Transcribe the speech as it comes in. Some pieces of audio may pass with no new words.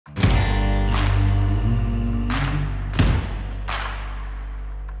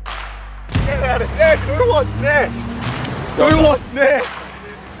Who wants next? Who wants next?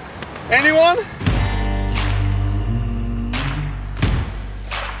 Anyone?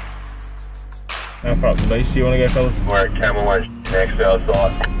 How far up the beach do you want to go, fellas? We're at camel next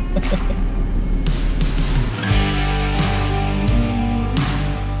outside.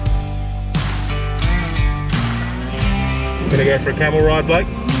 Gonna go for a camel ride, Blake?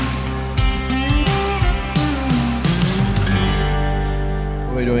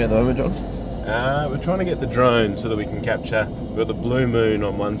 What are we doing at the moment, John? We're trying to get the drone so that we can capture. We've got the blue moon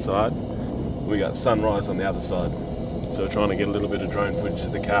on one side, we got sunrise on the other side. So we're trying to get a little bit of drone footage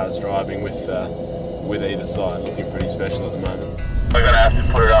of the cars driving with either side. Looking pretty special at the moment. We're gonna have to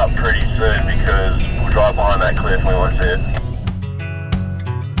put it up pretty soon because we'll drive behind that cliff and we won't see it.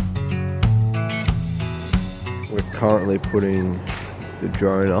 We're currently putting the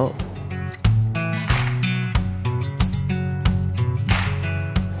drone up.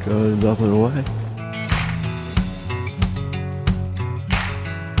 Drone's up and away.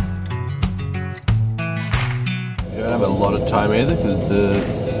 We don't have a lot of time either because the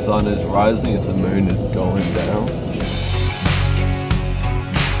sun is rising as the moon is going down.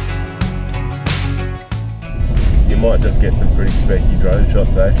 You might just get some pretty specky drone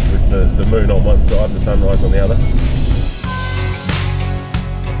shots, eh? With the moon on one side and the sunrise on the other.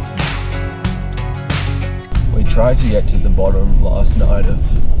 We tried to get to the bottom last night of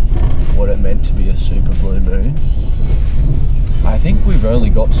what it meant to be a super blue moon. I think we've only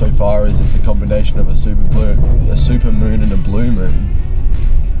got so far as it's a combination of a super moon and a blue moon.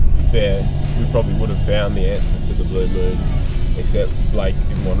 Fair, we probably would have found the answer to the blue moon, except Blake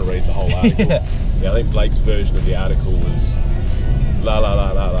didn't want to read the whole article. Yeah, I think Blake's version of the article was la la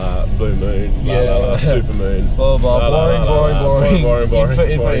la la la, blue moon, la la la, super moon. Blah blah, boring.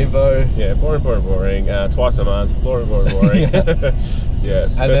 Info. Yeah, boring. Twice a month, boring. Yeah,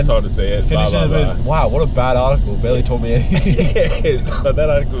 best time to see it. Finish it with, wow, what a bad article. Barely taught me anything. Yeah, that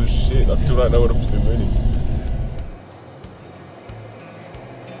article is shit. I still don't know what a blue moon is.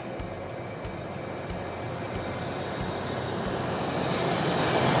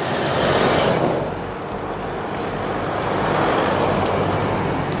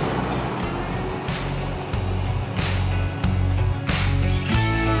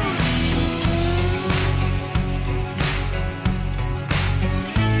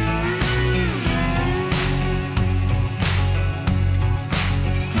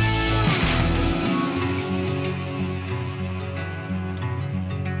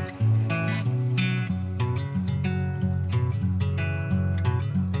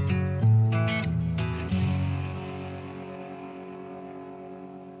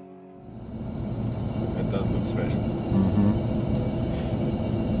 Does look special.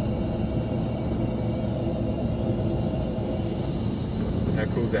 How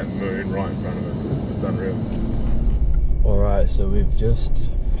cool is that moon right in front of us? It's unreal. Alright, so we've just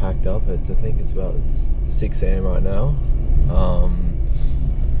packed up. I think it's about 6 AM right now.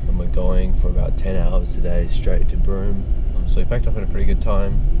 And we're going for about 10 hours today straight to Broome. So we packed up at a pretty good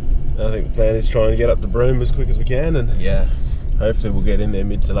time. I think the plan is trying to get up to Broome as quick as we can, and yeah, hopefully we'll get in there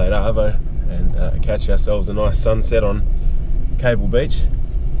mid to late arvo and catch ourselves a nice sunset on Cable Beach.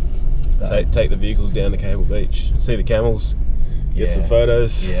 Take the vehicles down to Cable Beach, see the camels, get some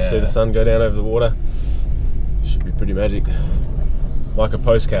photos, see the sun go down over the water. Should be pretty magic. Like a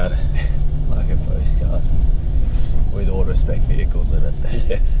postcard. Like a postcard. With auto-spec vehicles in it.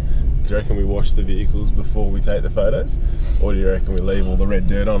 Yes. Do you reckon we wash the vehicles before we take the photos? Or do you reckon we leave all the red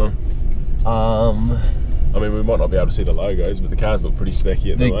dirt on them? I mean, we might not be able to see the logos, but the cars look pretty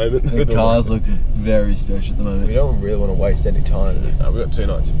specky at the moment. The cars look very special at the moment. We don't really want to waste any time. No, we've got 2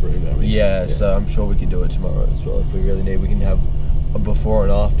 nights in Broome, haven't we? Yeah, so I'm sure we can do it tomorrow as well if we really need. We can have a before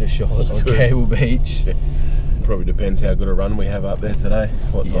and after shot on Cable Beach. Yeah. Probably depends how good a run we have up there today,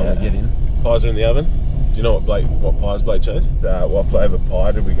 what time we get in. Pies are in the oven. Do you know what pies Blake chose? What flavour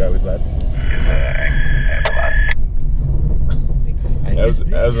pie did we go with, lad? That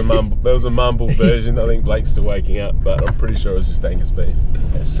was a mumbled version. I think Blake's still waking up, but I'm pretty sure it was just Angus beef.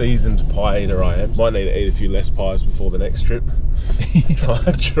 A seasoned pie eater I am. Might need to eat a few less pies before the next trip.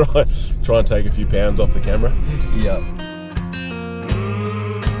 try and take a few pounds off the camera. Yep.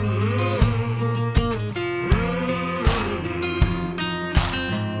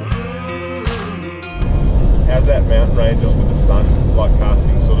 How's that mountain range just with the sun, like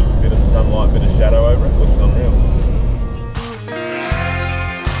casting sort of a bit of sunlight, bit of shadow over it? Looks unreal.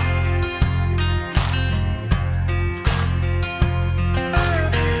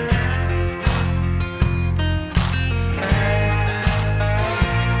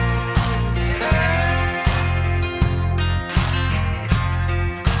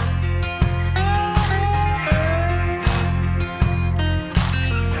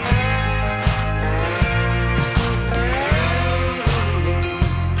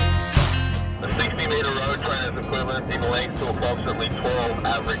 approximately 12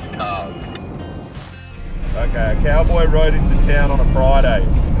 average cars. Okay, a cowboy rode into town on a Friday.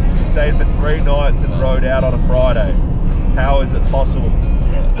 Stayed for 3 nights and rode out on a Friday. How is it possible?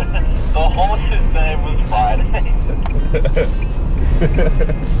 The horse's name was Friday.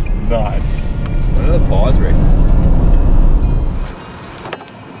 Nice. When are the pies ready?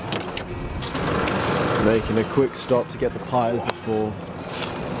 Making a quick stop to get the pies before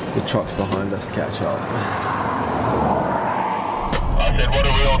the trucks behind us catch up. I said, what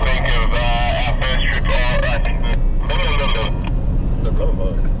do we all think of our first trip?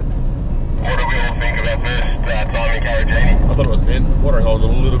 What do we all think of our first time in Carragini? I thought it was mint. Watering holes a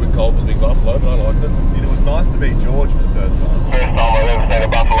little bit cold for the big buffalo, but I liked it. It was nice to meet George for the first time. First time I've ever seen a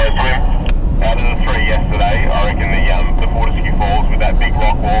buffalo swim. Out of the 3 yesterday, I reckon the Fortescue Falls with that big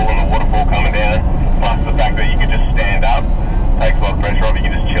rock wall and the waterfall coming down, plus the fact that you could just stand up, takes a lot of pressure off, you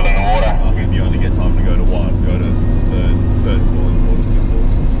can just chill in the water. I think you only get time to go to one, go to third fall and Fortescue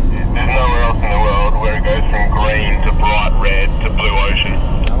Falls. There's nowhere else in the world where it goes from green to bright red to blue ocean.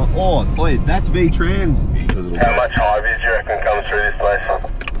 Oh, wait, that's V-Trans. How much high vis do you reckon comes through this place?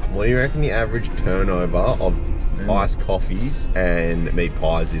 What do you reckon the average turnover of iced coffees and meat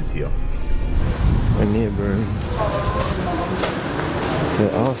pies is here? We're near Broome.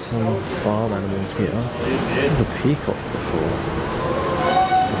 There are some farm animals here. There's a peacock before.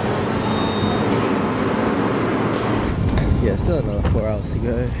 Yeah, still another 4 hours to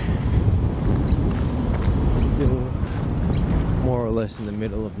go. Still more or less in the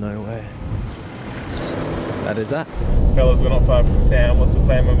middle of nowhere. That is that. Fellas, we're not far from town. What's the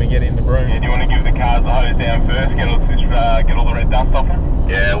plan when we get into Broome? Yeah, do you want to give the cars the hose down first, get all the red dust off them?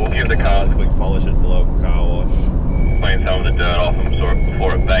 Yeah, we'll give the cars a quick Polish at the local car wash. clean some of the dirt off them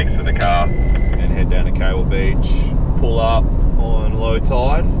before it bakes with the car. And head down to Cable Beach, pull up on low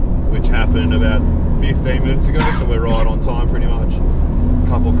tide, which happened about 15 minutes ago, so we're right on time pretty much.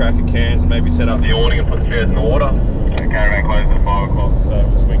 Couple cracker cans and maybe set up The awning and put the chairs in the water. The caravan closes at 5 o'clock. So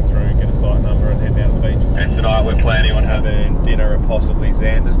we'll swing through, get a site number and head down to the beach. And tonight we're planning on having... dinner at possibly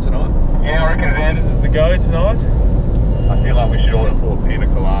Xander's tonight. Yeah, I reckon Xander's This is the go tonight. I feel like we should order 4 pina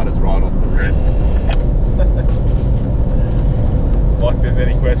coladas right off the rip. Like there's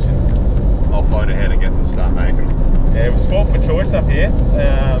any question. I'll phone ahead and get them to start making them. Yeah, we're sport for choice up here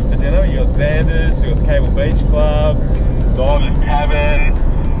for dinner. You got Xander's, you got the Cable Beach Club, Divers Tavern,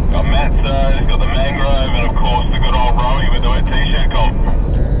 got Matzo's, got the Mangrove, and of course the good old Rowie with the wet t-shirt comp.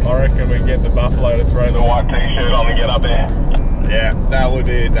 I reckon we get the buffalo to throw The white t-shirt on and get up there. Yeah, that would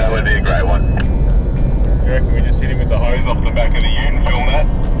be That would be a great one. You reckon we just hit him with the hose Hose off the back of the ute and film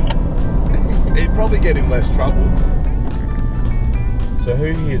that. It'd probably get in less trouble. So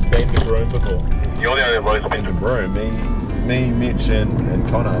who here has been to Broome before? You're the only bloke who's been to Broome, me, Mitch and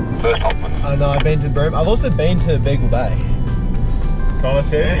Connor. first Hopman. I know, I've been to Broome. I've also been to Beagle Bay. Connor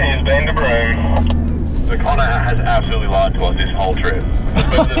said? He's been to Broome. So Connor has absolutely lied to us this whole trip.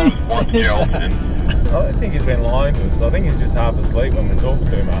 What's Geraldton? I don't think he's been lying to us. I think he's just half asleep when we're talking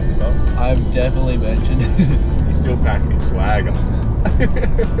to him after time. I've definitely mentioned He's still packing his swagger.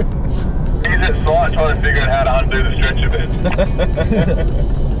 He's at site trying to figure out how to undo the stretcher bit.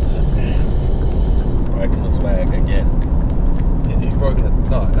 Broken the swag again. He's broken it.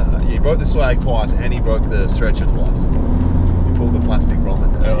 No, he broke the swag twice and he broke the stretcher twice. He pulled the plastic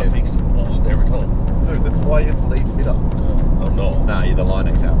grommet out. I fixed him every time. Dude, that's why you're the lead fitter. I'm not. Nah, you're the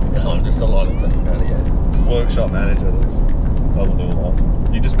Linux outfit. I'm just a lighting technical, yeah. Workshop manager that doesn't do a lot.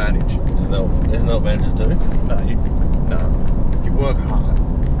 You just manage. There's no managers do it. No. You work hard.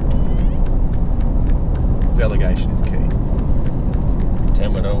 Delegation is key.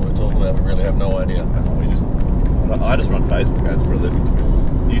 Pretend we know what we're talking about, we really have no idea. I just run Facebook ads for a living, to be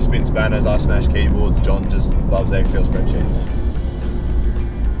honest. You spin spanners, I smash keyboards, John just loves Excel spreadsheets.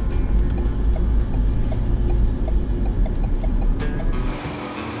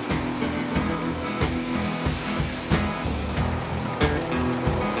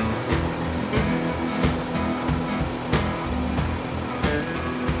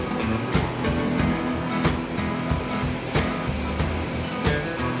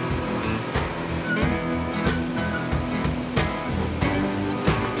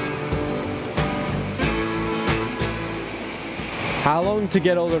 How long to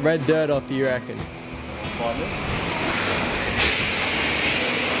get all the red dirt off, do you reckon? 5 minutes.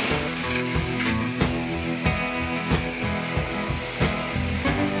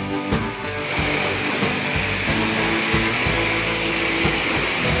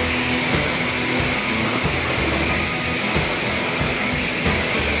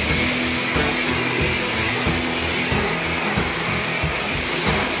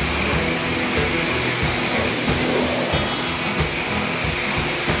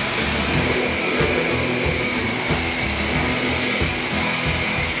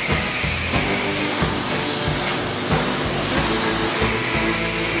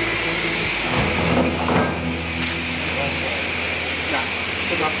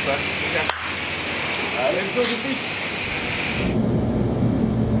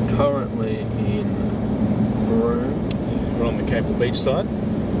 Currently in Broome. We're on the Cable Beach side.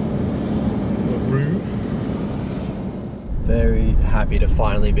 Broome. Very happy to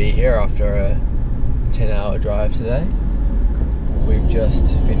finally be here after a 10-hour drive today. We've just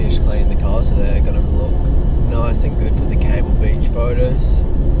finished cleaning the car, so they're going to look nice and good for the Cable Beach photos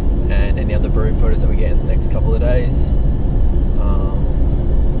and any other Broome photos that we get in the next couple of days.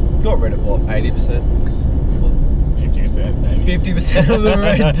 Got rid of what, 80%? 50% maybe. 50% of the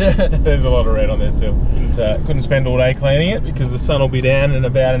red. There's a lot of red on there still. Couldn't spend all day cleaning it because the sun will be down in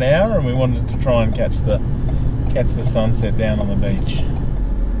about an hour, and we wanted to try and catch the sunset down on the beach.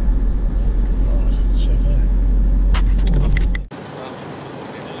 Right, let's check in.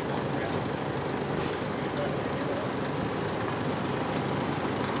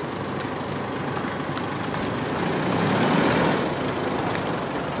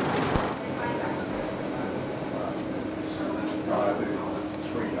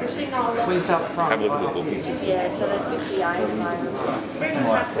 Where's up front? Have a look at the bookings. Yeah, so there's 58 at the moment.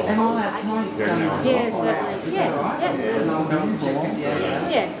 Am I allowed points? Yeah, certainly. Yes, yeah.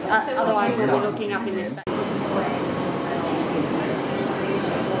 Yeah, otherwise we'll be looking up in this back.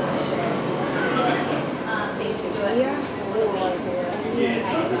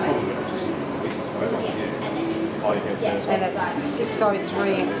 And it's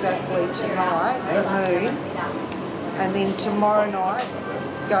 6:03 exactly tonight, the moon. And then tomorrow night,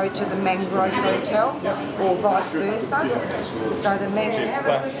 go to the Mangrove Hotel, or vice versa. So the Mangrove.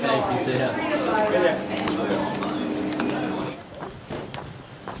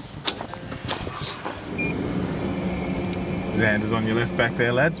 Xander's on your left back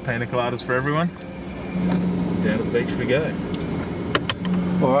there, lads. Pina coladas for everyone. Down to the beach we go.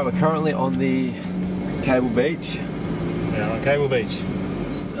 Alright, we're currently on the Cable Beach. Yeah, on Cable Beach.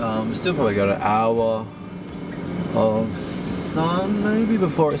 Still probably got an hour of sun maybe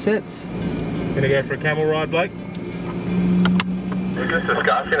before it sets. Gonna go for a camel ride, Blake? We're just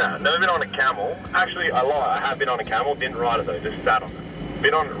discussing that. Never been on a camel. Actually, I lie. I have been on a camel. Didn't ride it though. Just sat on it.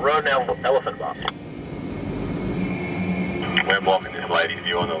 Rode an elephant bar. We're blocking this lady's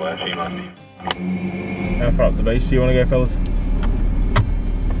view on the left. She must be. How far up the beach do you want to go, fellas?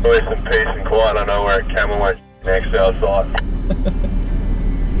 Always some peace and quiet. I know where a camel won't next to our site.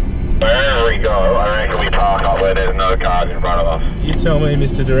 Wherever we go, I reckon we park up where there's no cars in front of us. You tell me,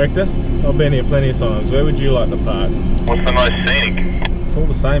 Mr. Director. I've been here plenty of times. Where would you like to park? What's the most scenic? It's all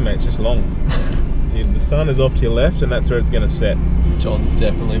the same, mate. It's just long. The sun is off to your left, and that's where it's going to set. John's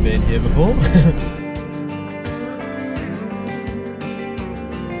definitely been here before.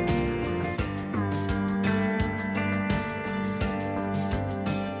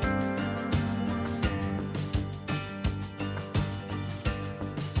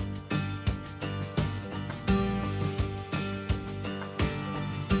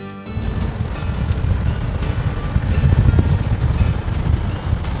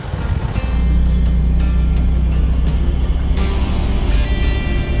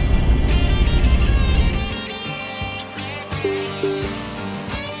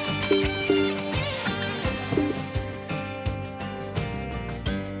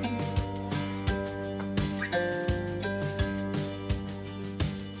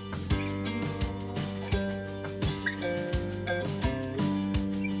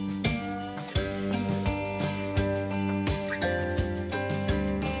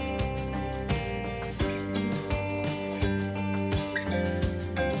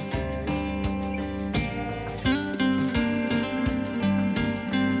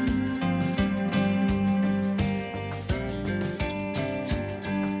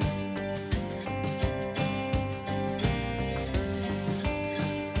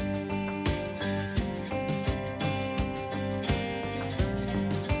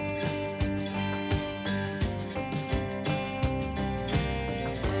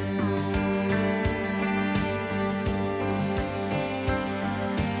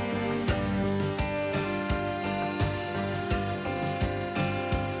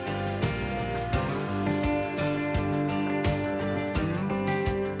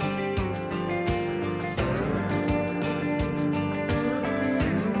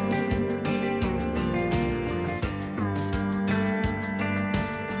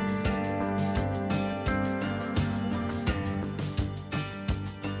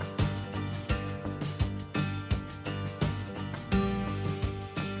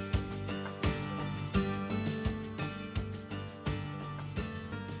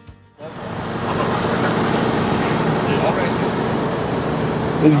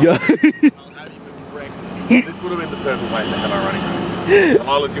 Let's go. This would have been the perfect way to have our running race.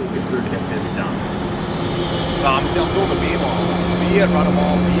 I legit will get 2 steps every time. I'm doing the beer mile. Beer, run a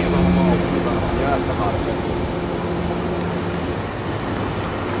mile, beer, run a mile, beer, run a mile. Yeah, that's the hardest bit.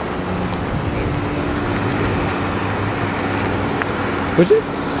 Would you?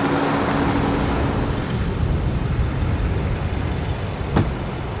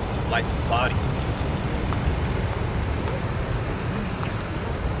 Late to the party.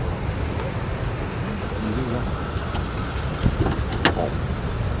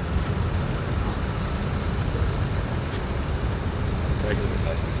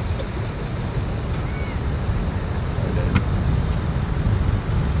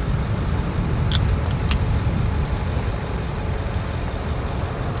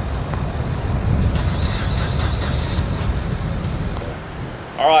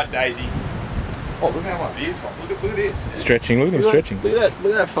 Alright, Daisy. Oh, look how much beer's on. Look at this. Stretching, look at him stretching. Look at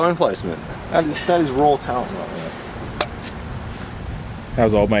that phone placement. That is raw talent right there.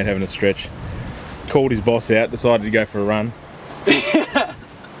 How's old mate having a stretch? Called his boss out, decided to go for a run. He's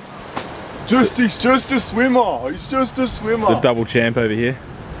just a swimmer. He's just a swimmer. The double champ over here.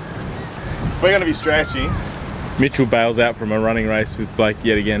 We're going to be stretching. Mitchell bails out from a running race with Blake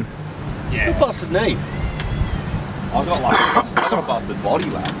yet again. Yeah. Who busted knee? I've got a busted body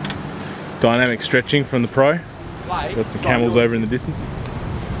lap. Dynamic stretching from the pro. Got some camels over in the distance.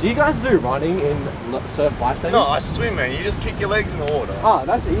 Do you guys do running in surf lifesaving? No, I swim, man. You just kick your legs in the water. Oh,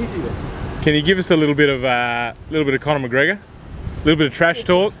 that's easy then. Can you give us a little bit of Conor McGregor? A little bit of trash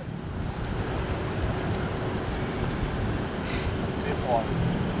talk? This one.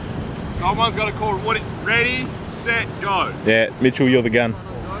 Someone's got to call it. Ready, set, go. Yeah, Mitchell, you're the gun.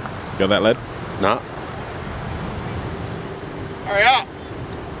 Got that, lad? Nah. Hurry up.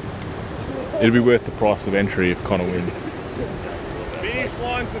 It'll be worth the price of entry if Connor wins. Finish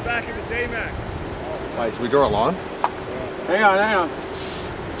line's the back of the D-Max. Wait, should we draw a line? Hang on.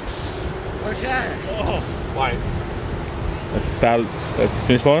 What's that? Oh, wait. That's the start. That's the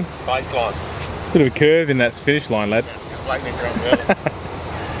finish line. Bank's line. Bit of a curve in that finish line, lad. That's because Blake needs to run further.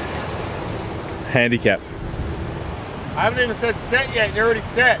 Handicap. I haven't even said set yet. You're already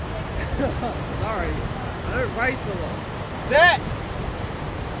set. Sorry. I don't race a lot. Set.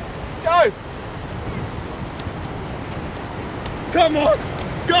 Go. Come on.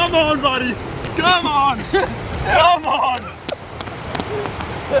 Come on, buddy. Come on. Come on.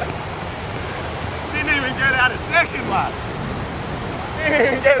 Didn't even get out of second, lads. Didn't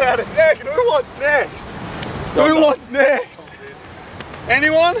even get out of second. Who wants next? Who wants next?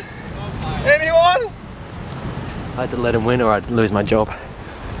 Anyone? Anyone? I had to let him win or I'd lose my job.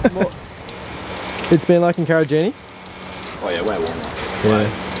 It's been like in Karajini? Oh yeah, we're warm. Yeah.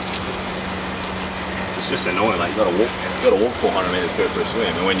 It's just annoying. Like you gotta walk 400 meters to go for a swim,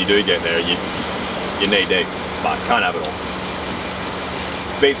 and when you do get there, you're knee deep. But can't have it all.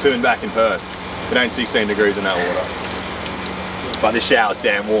 Beat swimming back in Perth. It ain't 16 degrees in that water. But the shower's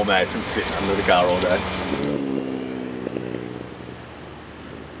damn warm, mate, from sitting under the car all day.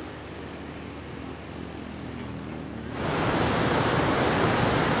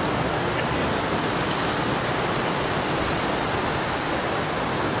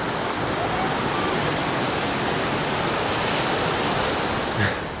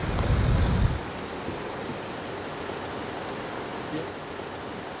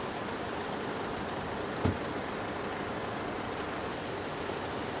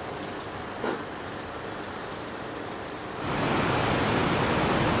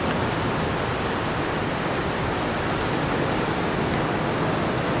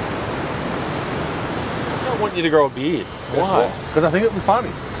 I want you to grow a beard. Why? Because I think it'd be funny.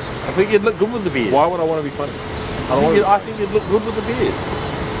 I think you'd look good with the beard. Why would I want to be funny? I think you'd look good with the beard.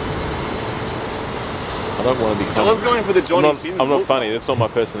 I don't want to be funny. John's going for the Johnny Sins. I'm not funny, that's not my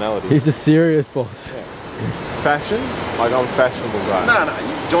personality. He's a serious boss. Fashion? Like I'm a fashionable guy. No,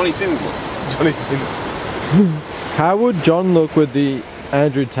 Johnny Sins look. Johnny Sins. How would John look with the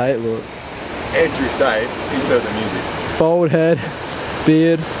Andrew Tate look? Andrew Tate, insert the music. Bald head,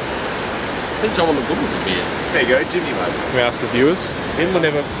 beard. I think John would look good with the beard. There you go, Jimmy, mate. Can we ask the viewers? Ben would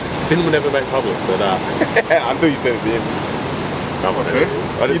never make public, but Until you said it to him. I said it.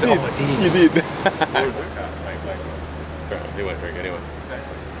 I didn't say, oh, I did. You did. He won't drink anyway.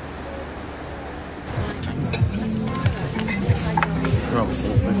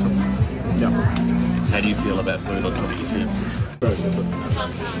 How do you feel about food on top of your chips?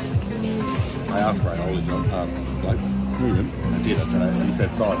 I asked for aioli, John. Blake. I did. I said, he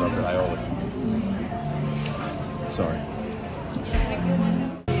said size. I said aioli. Sorry.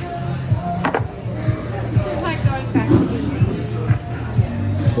 It's like going back to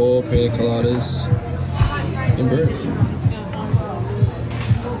the 4 pina coladas in Broome.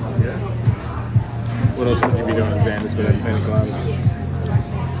 What else would you be doing in Xander's but 8 kilometres?